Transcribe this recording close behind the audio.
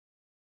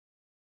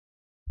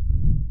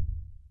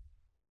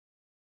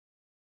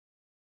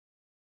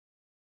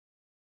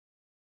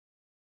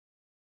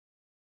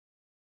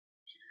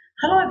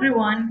Hello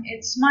everyone,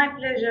 it's my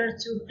pleasure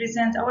to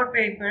present our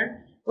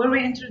paper where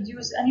we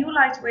introduce a new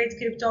lightweight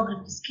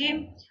cryptographic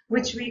scheme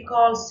which we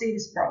call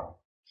CSProp.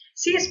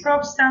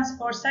 CSProp stands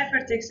for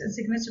Ciphertext and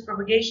Signature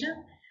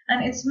Propagation,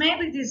 and it's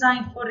mainly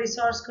designed for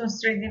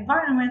resource-constrained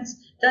environments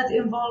that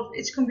involve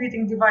edge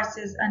computing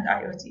devices and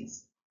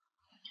IoTs.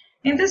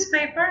 In this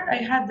paper, I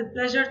had the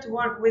pleasure to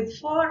work with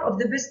 4 of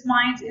the best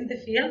minds in the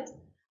field: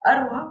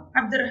 Arwa,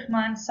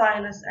 Abdulrahman,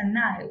 Silas, and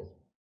Nael.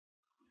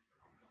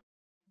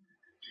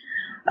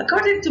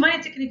 According to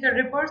many technical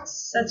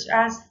reports such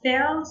as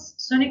Thales,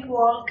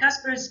 SonicWall,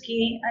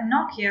 Kaspersky, and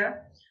Nokia,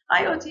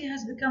 IoT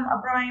has become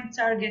a prime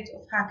target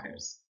of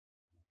hackers.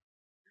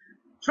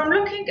 From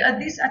looking at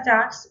these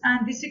attacks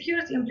and the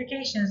security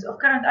implications of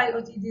current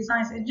IoT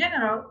designs in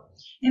general,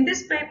 in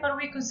this paper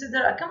we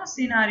consider a common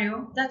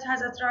scenario that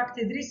has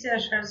attracted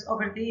researchers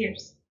over the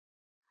years.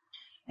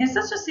 In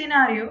such a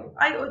scenario,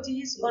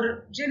 IoTs,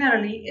 or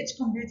generally edge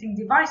computing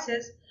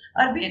devices,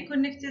 are being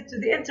connected to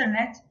the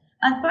Internet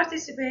and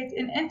participate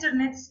in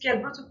Internet-scale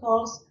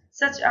protocols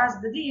such as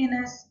the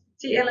DNS,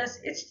 TLS,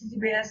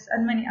 HTTPS,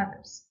 and many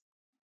others.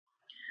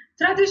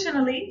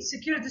 Traditionally,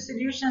 security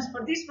solutions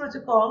for these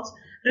protocols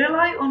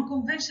rely on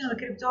conventional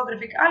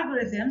cryptographic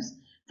algorithms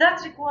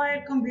that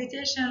require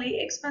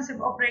computationally expensive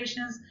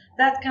operations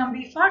that can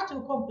be far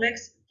too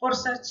complex for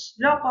such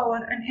low power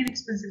and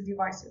inexpensive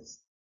devices.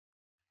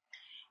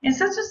 In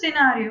such a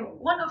scenario,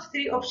 one of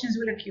 3 options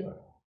will occur.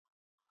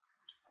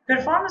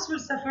 Performance will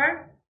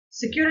suffer,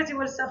 security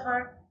will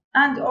suffer,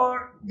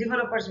 and/or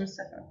developers will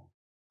suffer.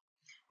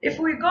 If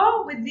we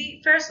go with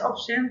the first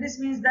option, this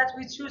means that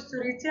we choose to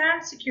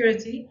return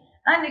security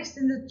and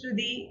extend it to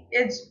the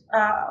edge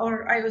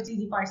or IoT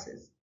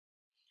devices.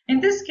 In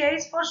this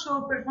case, for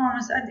sure,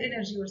 performance and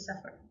energy will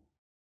suffer.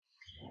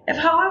 If,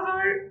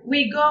 however,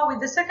 we go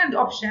with the second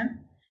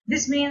option,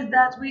 this means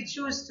that we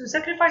choose to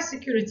sacrifice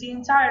security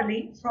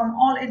entirely from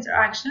all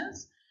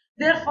interactions.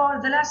 Therefore,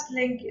 the last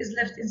link is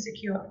left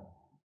insecure.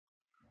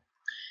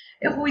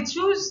 If we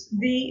choose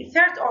the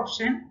third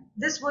option,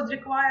 this would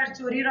require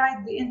to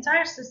rewrite the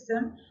entire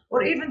system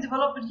or even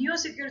develop new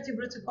security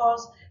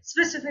protocols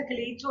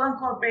specifically to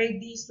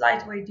incorporate these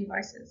lightweight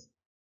devices.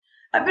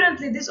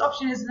 Apparently, this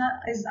option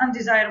is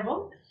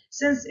undesirable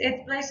since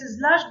it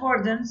places large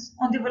burdens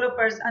on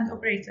developers and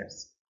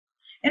operators.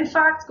 In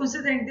fact,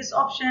 considering this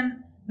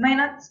option may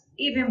not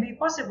even be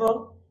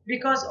possible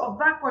because of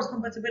backwards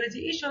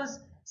compatibility issues,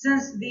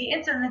 since the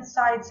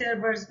internet-side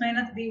servers may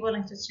not be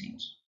willing to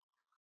change.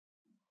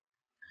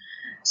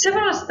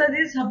 Several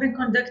studies have been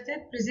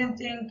conducted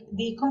presenting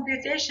the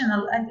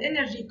computational and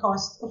energy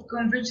cost of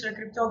conventional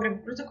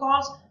cryptographic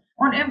protocols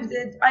on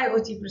embedded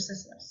IoT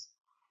processors.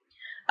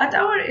 At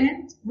our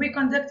end, we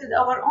conducted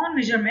our own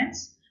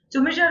measurements to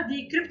measure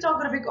the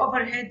cryptographic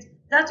overhead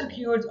that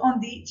occurred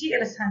on the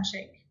TLS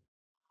handshake.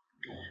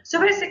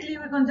 So basically,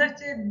 we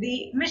conducted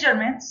the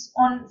measurements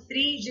on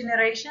 3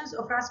 generations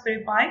of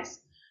Raspberry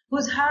Pis,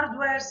 whose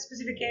hardware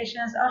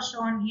specifications are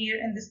shown here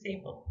in this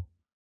table.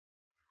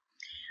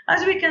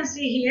 As we can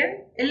see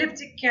here,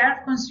 elliptic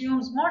curve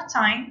consumes more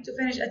time to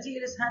finish a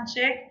TLS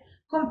handshake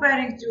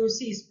comparing to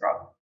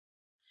CSProp.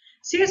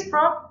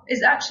 CSProp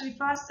is actually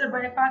faster by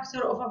a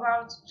factor of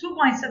about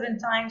 2.7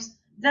 times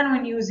than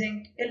when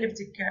using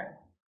elliptic curve.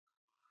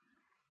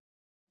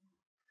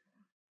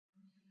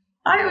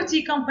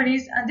 IoT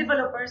companies and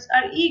developers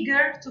are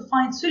eager to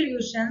find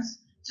solutions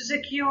to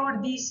secure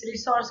these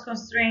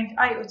resource-constrained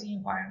IoT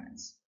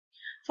environments.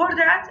 For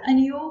that, a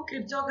new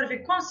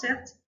cryptographic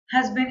concept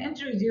has been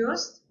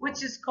introduced,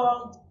 which is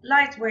called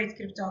lightweight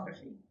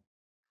cryptography.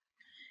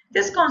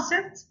 This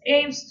concept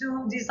aims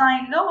to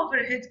design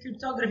low-overhead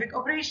cryptographic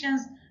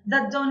operations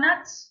that do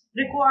not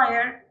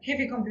require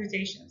heavy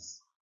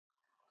computations.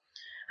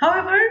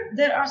 However,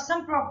 there are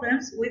some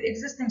problems with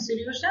existing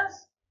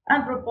solutions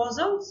and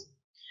proposals,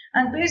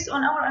 and based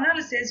on our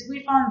analysis,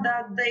 we found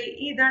that they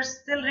either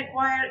still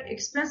require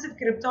expensive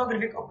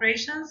cryptographic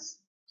operations,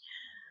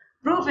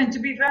 proven to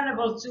be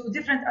vulnerable to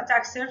different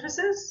attack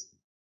surfaces,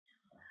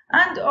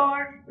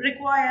 and/or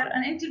require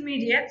an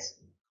intermediate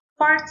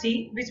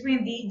party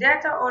between the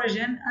data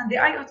origin and the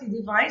IoT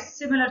device,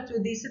 similar to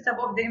the setup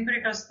of the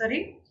empirical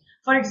study,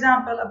 for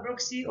example, a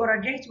proxy or a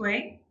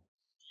gateway,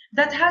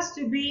 that has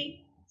to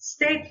be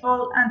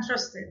stateful and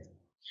trusted.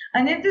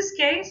 And in this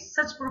case,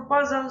 such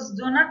proposals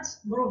do not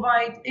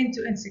provide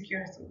end-to-end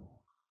security.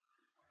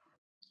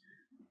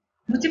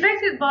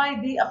 Motivated by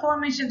the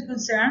aforementioned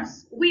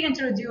concerns, we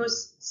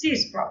introduce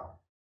CSProp.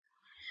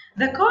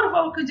 The core of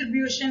our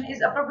contribution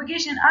is a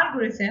propagation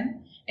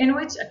algorithm in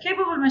which a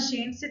capable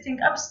machine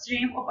sitting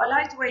upstream of a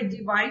lightweight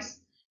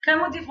device can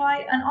modify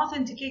an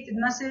authenticated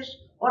message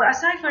or a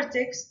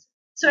ciphertext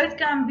so it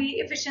can be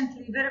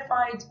efficiently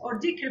verified or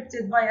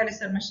decrypted by a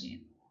lesser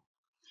machine.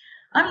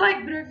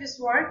 Unlike previous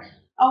work,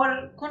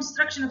 our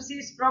construction of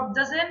CSProp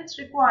doesn't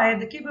require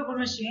the capable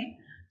machine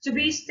to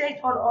be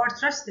stateful or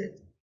trusted.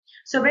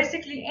 So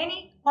basically,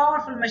 any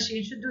powerful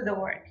machine should do the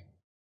work.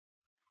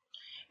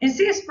 In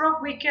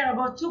CSProp, we care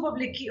about 2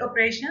 public key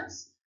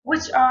operations,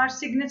 which are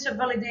signature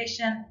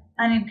validation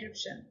and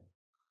encryption.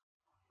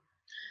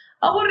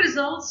 Our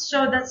results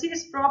show that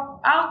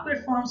CSProp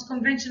outperforms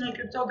conventional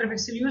cryptographic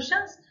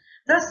solutions.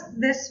 Thus,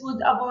 this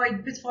would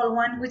avoid pitfall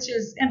 1, which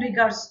is in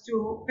regards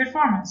to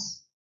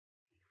performance.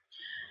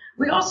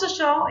 We also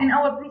show in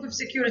our proof of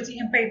security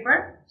in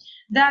paper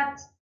that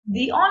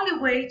the only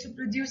way to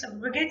produce a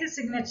propagated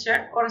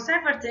signature or a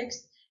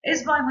ciphertext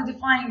is by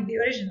modifying the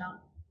original.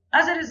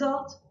 As a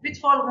result,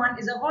 pitfall 1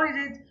 is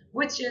avoided,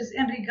 which is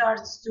in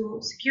regards to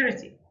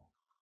security.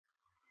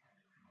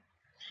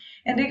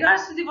 In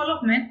regards to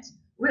development,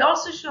 we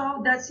also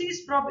show that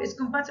CSProp is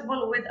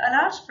compatible with a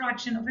large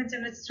fraction of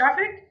internet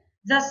traffic,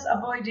 thus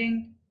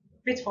avoiding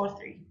pitfall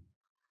 3.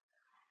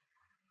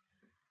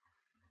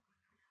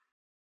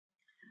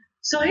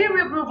 So here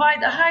we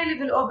provide a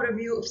high-level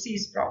overview of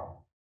CSProp.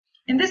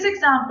 In this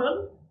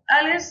example,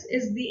 Alice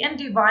is the end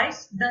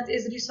device that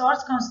is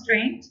resource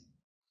constrained.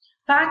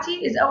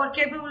 Patty is our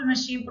capable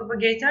machine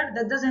propagator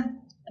that doesn't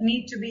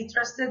need to be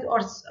trusted or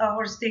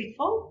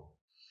stateful.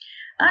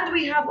 And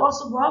we have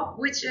also Bob,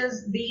 which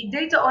is the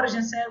data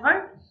origin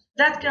server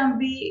that can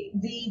be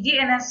the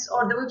DNS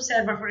or the web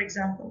server, for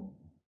example.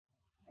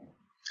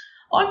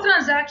 All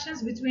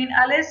transactions between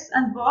Alice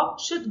and Bob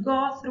should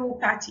go through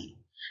Patty.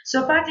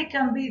 So Patty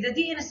can be the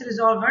DNS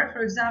resolver,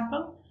 for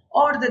example,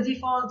 or the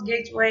default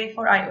gateway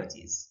for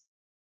IoTs.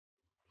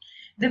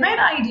 The main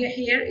idea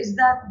here is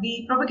that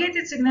the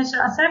propagated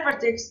signature and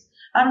ciphertext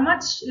are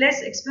much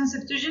less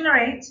expensive to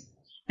generate,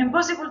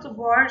 impossible to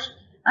forge,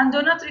 and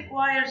do not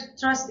require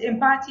trust in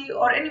Patty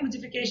or any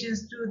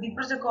modifications to the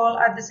protocol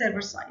at the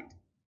server side.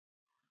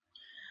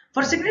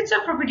 For signature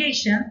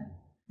propagation,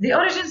 the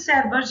origin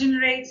server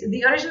generates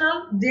the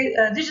original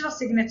digital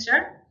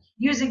signature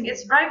using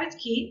its private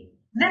key,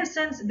 then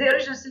sends the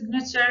original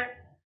signature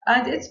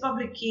and its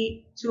public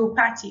key to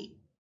Patty.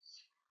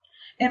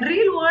 In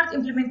real-world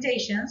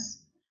implementations,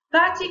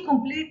 Patty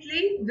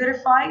completely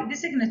verifies the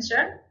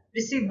signature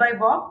received by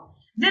Bob,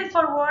 then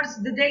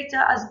forwards the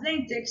data as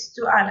plain text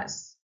to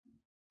Alice.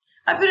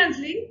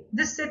 Apparently,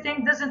 this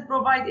setting doesn't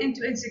provide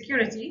end-to-end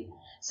security,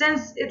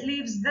 since it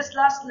leaves this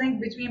last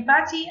link between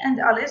Patty and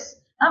Alice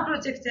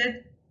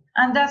unprotected,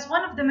 and that's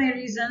one of the main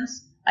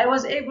reasons I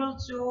was able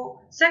to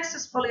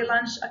successfully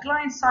launch a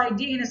client-side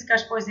DNS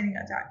cache poisoning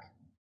attack.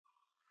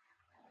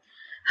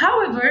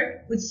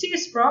 However, with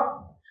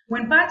CSProp,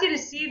 when Patty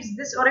receives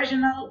this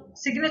original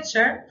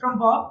signature from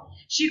Bob,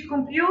 she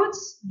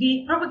computes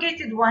the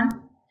propagated one,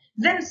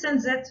 then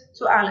sends it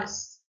to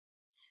Alice.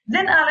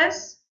 Then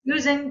Alice,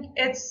 using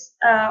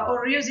our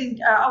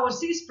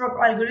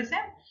CSProp algorithm,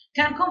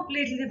 can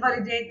completely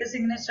validate the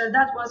signature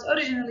that was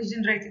originally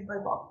generated by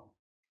Bob.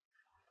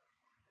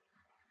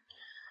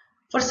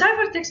 For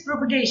ciphertext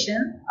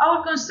propagation,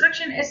 our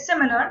construction is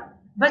similar,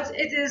 but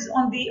it is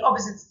on the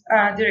opposite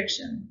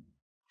direction.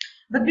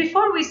 But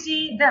before we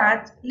see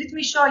that, let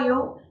me show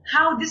you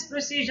how this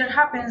procedure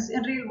happens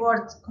in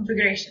real-world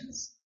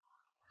configurations.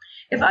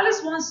 If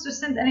Alice wants to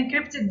send an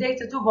encrypted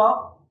data to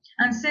Bob,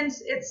 and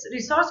since it's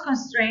resource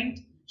constrained,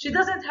 she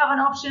doesn't have an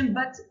option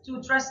but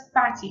to trust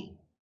Patty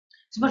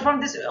to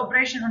perform this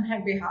operation on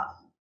her behalf.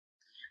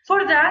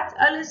 For that,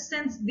 Alice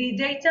sends the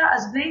data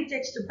as plain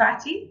text to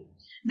Patty.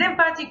 Then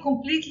Patty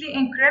completely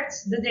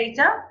encrypts the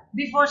data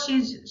before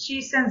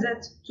she sends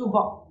it to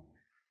Bob.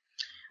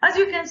 As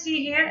you can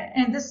see here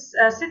in this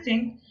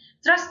setting,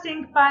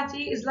 trusting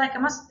Patty is like a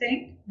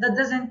Mustang that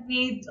doesn't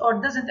need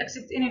or doesn't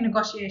accept any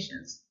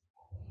negotiations.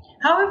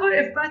 However,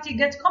 if Patty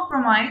gets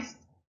compromised,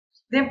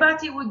 then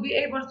Patty would be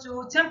able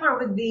to tamper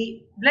with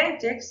the plain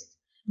text,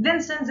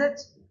 then sends it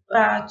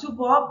to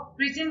Bob,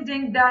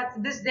 pretending that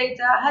this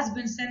data has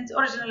been sent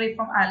originally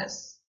from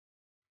Alice.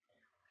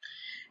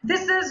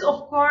 This is,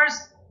 of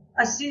course,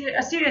 a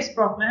serious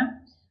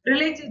problem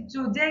related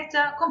to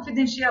data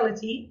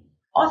confidentiality,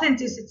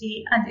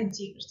 authenticity, and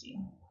integrity.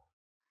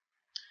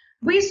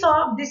 We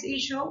solved this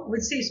issue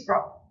with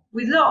CSProp,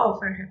 with low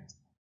overhead.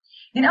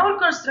 In our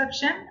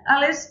construction,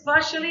 Alice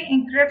partially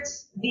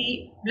encrypts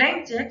the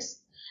plain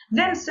text,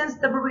 then sends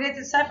the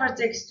propagated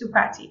ciphertext to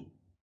Patty.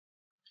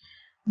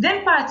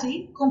 Then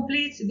Patty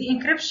completes the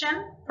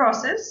encryption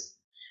process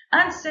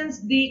and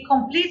sends the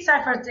complete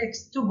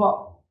ciphertext to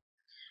Bob.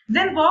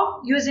 Then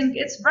Bob, using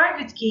its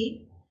private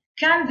key,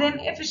 can then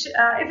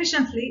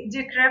efficiently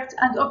decrypt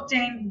and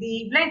obtain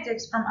the plain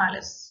text from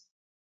Alice.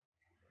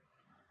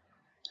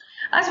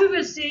 As we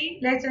will see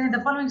later in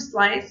the following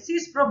slides,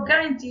 CSProp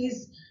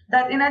guarantees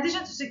that in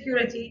addition to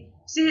security,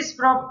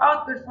 CSProp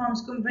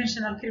outperforms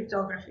conventional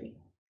cryptography.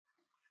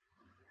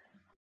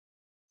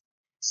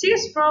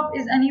 CSProp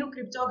is a new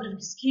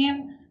cryptographic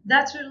scheme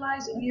that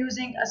relies on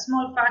using a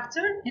small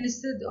factor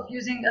instead of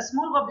using a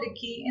small public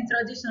key in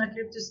traditional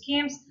crypto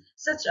schemes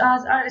such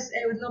as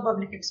RSA with low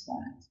public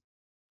exponent.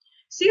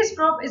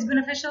 CSProp is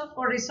beneficial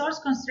for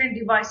resource-constrained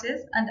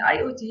devices and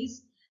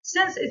IoTs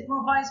since it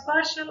provides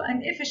partial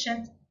and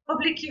efficient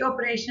public key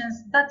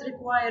operations that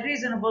require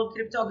reasonable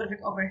cryptographic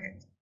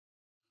overhead.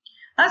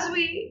 As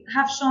we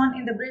have shown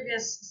in the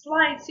previous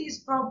slide,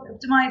 CSProp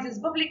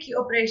optimizes public key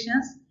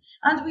operations,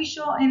 and we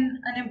show in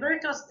an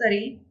empirical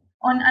study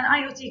on an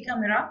IoT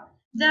camera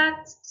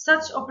that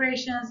such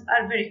operations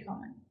are very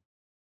common.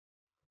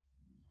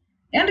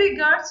 In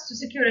regards to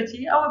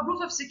security, our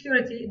proof of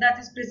security that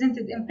is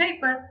presented in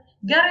paper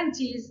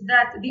guarantees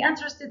that the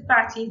untrusted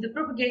party, the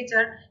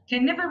propagator,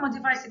 can never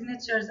modify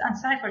signatures and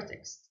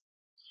ciphertext.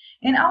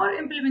 In our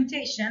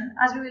implementation,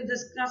 as we will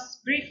discuss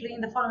briefly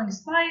in the following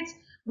slides,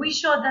 we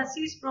show that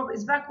CSProp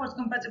is backward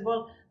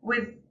compatible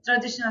with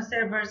traditional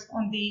servers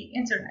on the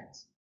internet.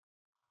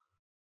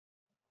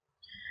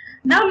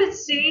 Now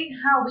let's see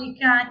how we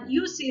can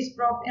use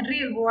CSProp in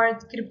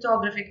real-world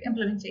cryptographic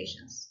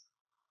implementations.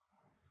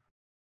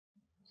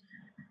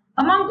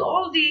 Among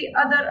all the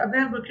other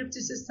available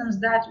cryptosystems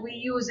that we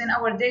use in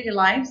our daily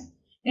lives,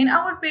 in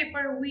our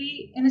paper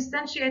we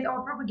instantiate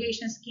our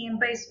propagation scheme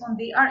based on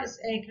the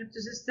RSA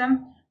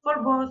cryptosystem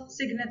for both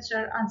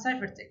signature and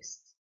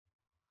ciphertext.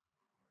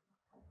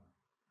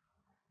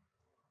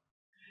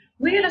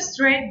 We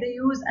illustrate the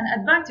use and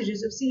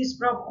advantages of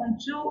CSProp on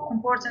two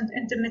important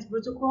internet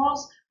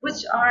protocols,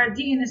 which are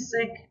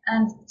DNSSEC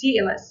and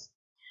TLS.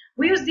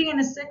 We use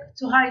DNSSEC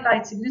to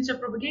highlight signature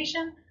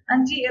propagation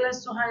and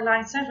TLS to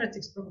highlight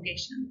ciphertext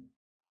propagation.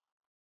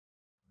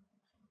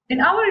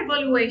 In our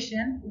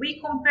evaluation,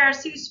 we compare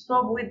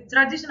CSProp with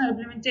traditional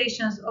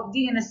implementations of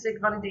DNSSEC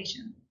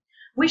validation.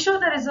 We show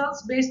the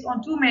results based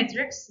on two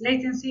metrics,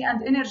 latency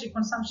and energy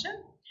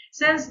consumption,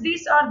 since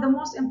these are the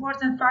most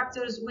important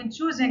factors when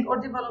choosing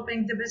or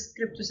developing the best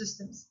crypto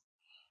systems.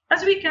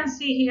 As we can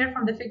see here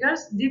from the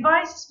figures,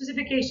 device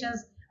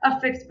specifications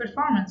affect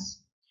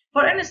performance.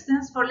 For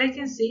instance, for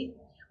latency,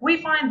 we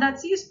find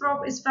that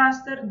CSProp is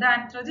faster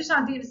than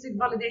traditional DNSSEC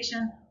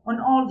validation on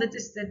all the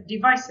tested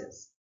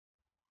devices.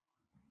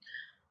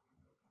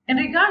 In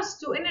regards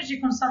to energy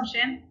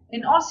consumption,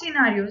 in all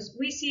scenarios,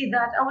 we see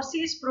that our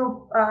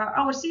CSProp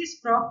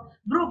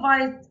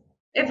provides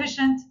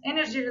efficient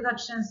energy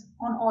reductions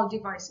on all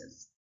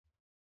devices.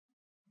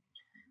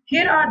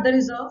 Here are the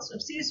results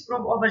of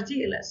CSProp over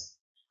TLS.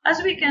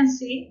 As we can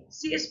see,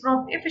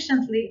 CSProp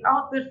efficiently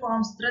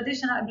outperforms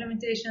traditional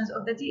implementations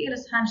of the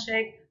TLS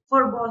handshake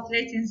for both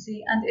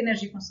latency and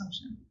energy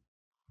consumption.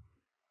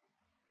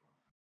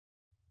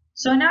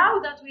 So now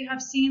that we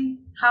have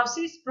seen how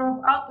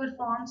CSProp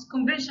outperforms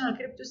conventional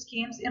crypto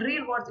schemes in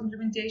real-world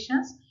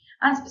implementations,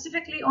 and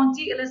specifically on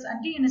TLS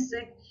and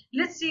DNSSEC,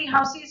 let's see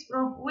how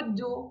CSProp would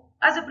do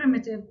as a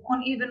primitive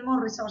on even more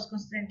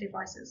resource-constrained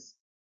devices.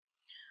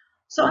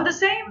 So on the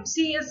same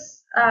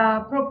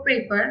CSProp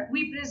paper,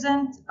 we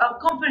present a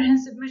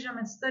comprehensive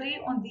measurement study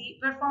on the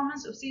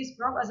performance of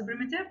CSProp as a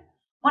primitive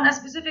on a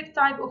specific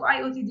type of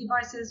IoT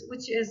devices,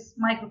 which is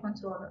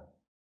microcontroller.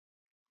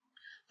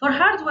 For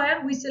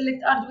hardware, we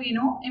select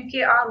Arduino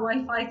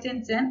MKR-Wi-Fi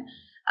 1010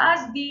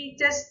 as the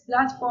test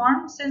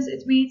platform, since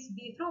it meets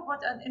the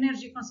throughput and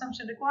energy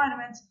consumption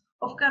requirements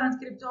of current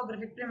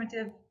cryptographic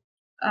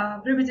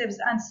primitives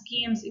and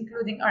schemes,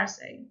 including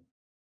RSA.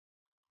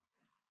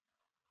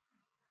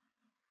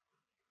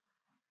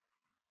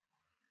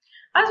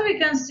 As we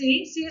can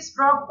see,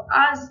 CSProp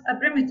as a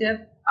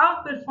primitive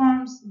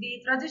outperforms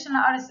the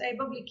traditional RSA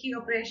public key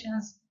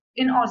operations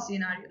in all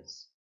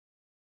scenarios.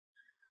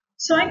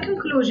 So in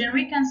conclusion,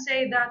 we can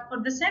say that for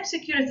the same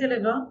security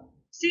level,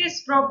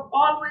 CSProp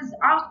always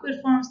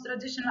outperforms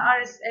traditional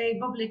RSA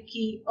public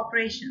key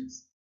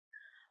operations.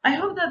 I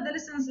hope that the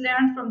lessons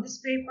learned from this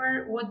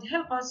paper would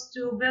help us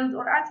to build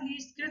or at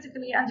least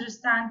critically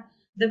understand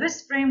the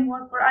best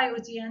framework for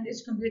IoT and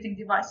edge computing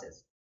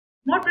devices.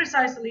 More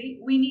precisely,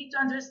 we need to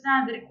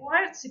understand the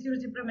required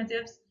security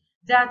primitives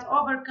that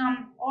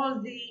overcome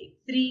all the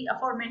three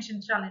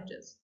aforementioned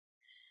challenges.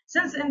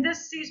 Since in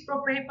this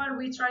CSProp paper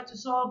we try to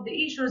solve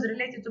the issues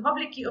related to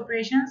public key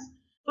operations,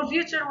 for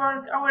future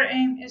work our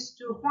aim is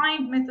to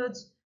find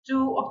methods to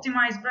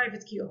optimize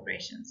private key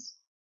operations.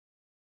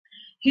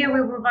 Here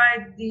we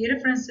provide the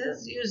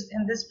references used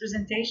in this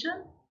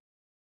presentation.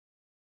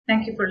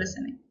 Thank you for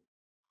listening.